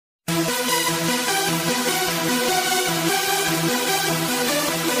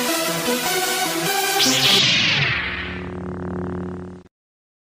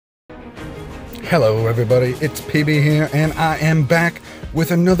Hello everybody, it's PB here, and I am back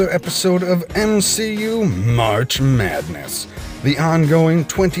with another episode of MCU March Madness, the ongoing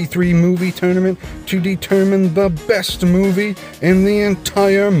 23-movie tournament to determine the best movie in the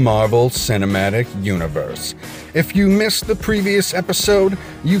entire Marvel Cinematic Universe. If you missed the previous episode,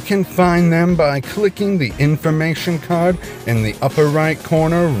 you can find them by clicking the information card in the upper right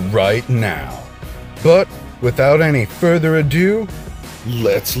corner right now. But without any further ado,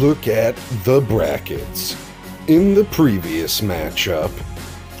 let's look at the brackets. In the previous matchup,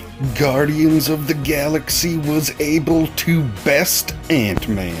 Guardians of the Galaxy was able to best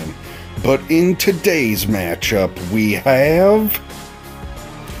Ant-Man, but in today's matchup we have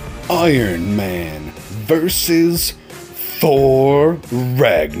Iron Man versus Thor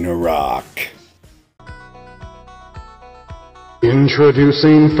Ragnarok.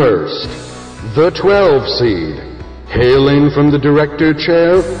 Introducing first, the 12 seed. Hailing from the director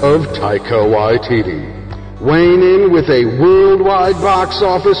chair of Taika Waititi, weighing in with a worldwide box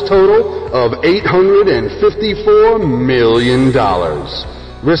office total of $854 million,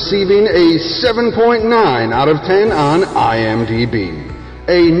 receiving a 7.9 out of 10 on IMDb,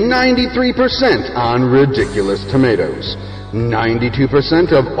 a 93% on Ridiculous Tomatoes,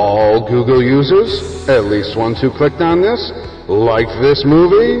 92% of all Google users, at least ones who clicked on this, liked this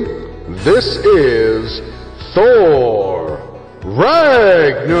movie. This is Thor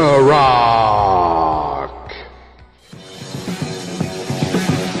Ragnarok.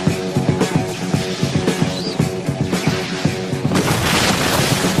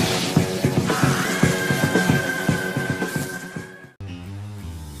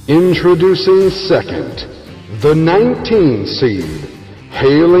 Introducing second, the 19 seed,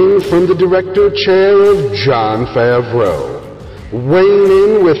 hailing from the director chair of Jon Favreau, weighing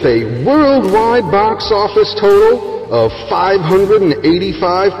in with a worldwide box office total of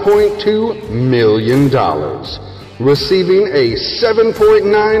 $585.2 million, receiving a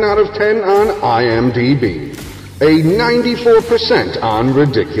 7.9 out of 10 on IMDb, a 94% on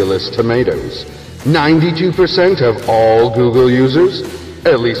Ridiculous Tomatoes, 92% of all Google users,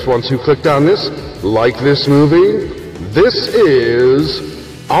 at least ones who clicked on this, like this movie. This is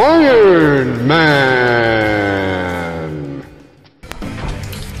Iron Man.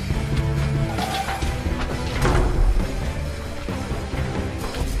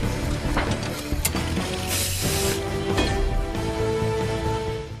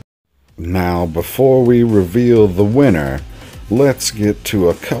 Now, before we reveal the winner, let's get to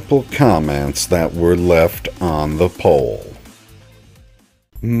a couple comments that were left on the poll.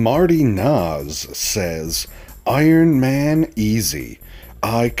 Marty Nas says, Iron Man easy.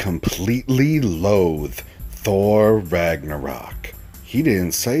 I completely loathe Thor Ragnarok. He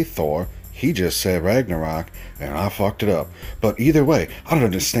didn't say Thor, he just said Ragnarok, and I fucked it up. But either way, I don't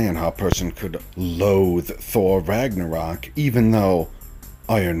understand how a person could loathe Thor Ragnarok, even though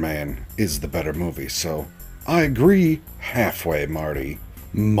Iron Man is the better movie, so I agree halfway, Marty.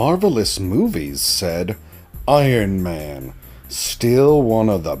 Marvelous Movies said, Iron Man, still one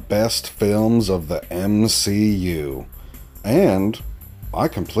of the best films of the MCU. And I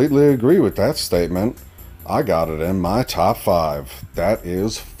completely agree with that statement. I got it in my top 5. That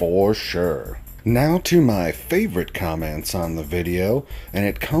is for sure. Now to my favorite comments on the video, and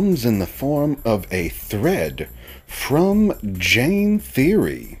it comes in the form of a thread from Jane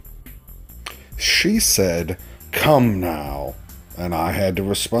Theory. She said, come now. And I had to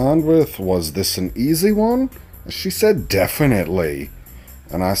respond with, was this an easy one? She said, definitely.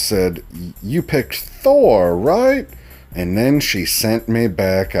 And I said, you picked Thor, right? And then she sent me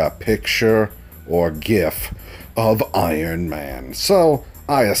back a picture or GIF of Iron Man. So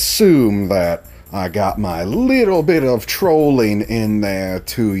I assume that I got my little bit of trolling in there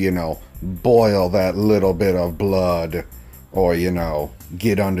to, boil that little bit of blood, or,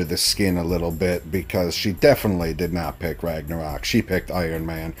 get under the skin a little bit, because she definitely did not pick Ragnarok. She picked Iron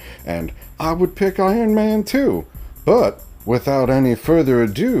Man, and I would pick Iron Man too. But without any further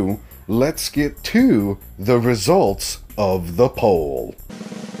ado, let's get to the results of the poll.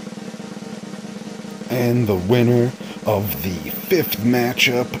 And the winner of the 5th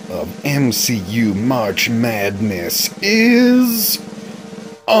matchup of MCU March Madness is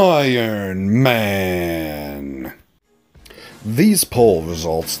Iron Man. These poll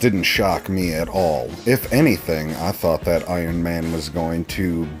results didn't shock me at all. If anything, I thought that Iron Man was going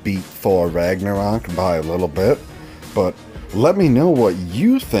to beat Thor Ragnarok by a little bit, but let me know what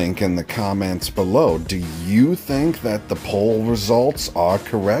you think in the comments below. Do you think that the poll results are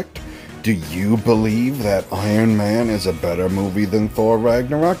correct? Do you believe that Iron Man is a better movie than Thor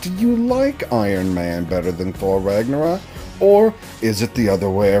Ragnarok? Do you like Iron Man better than Thor Ragnarok? Or is it the other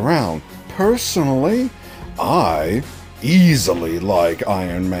way around? personally, I easily like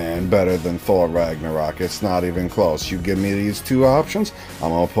Iron Man better than Thor Ragnarok. It's not even close. You give me these two options, I'm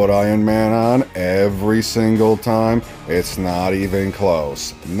gonna put Iron Man on every single time. It's not even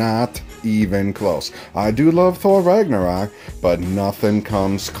close. Not even close. I do love Thor Ragnarok, but nothing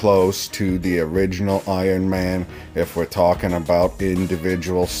comes close to the original Iron Man if we're talking about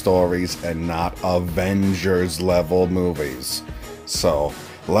individual stories and not Avengers level movies. So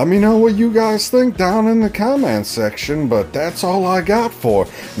let me know what you guys think down in the comments section, but that's all I got for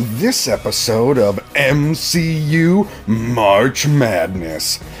this episode of MCU March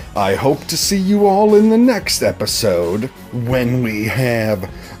Madness. I hope to see you all in the next episode when we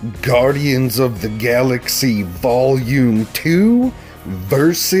have Guardians of the Galaxy Volume 2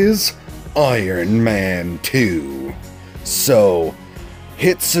 versus Iron Man 2. So,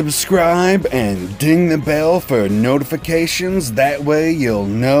 hit subscribe and ding the bell for notifications. That way you'll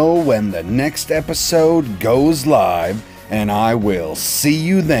know when the next episode goes live. And I will see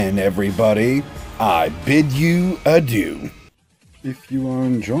you then, everybody. I bid you adieu. If you are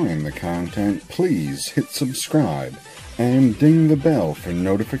enjoying the content, please hit subscribe and ding the bell for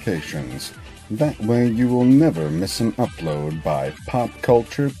notifications. That way you will never miss an upload by Pop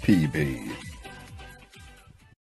Culture PB.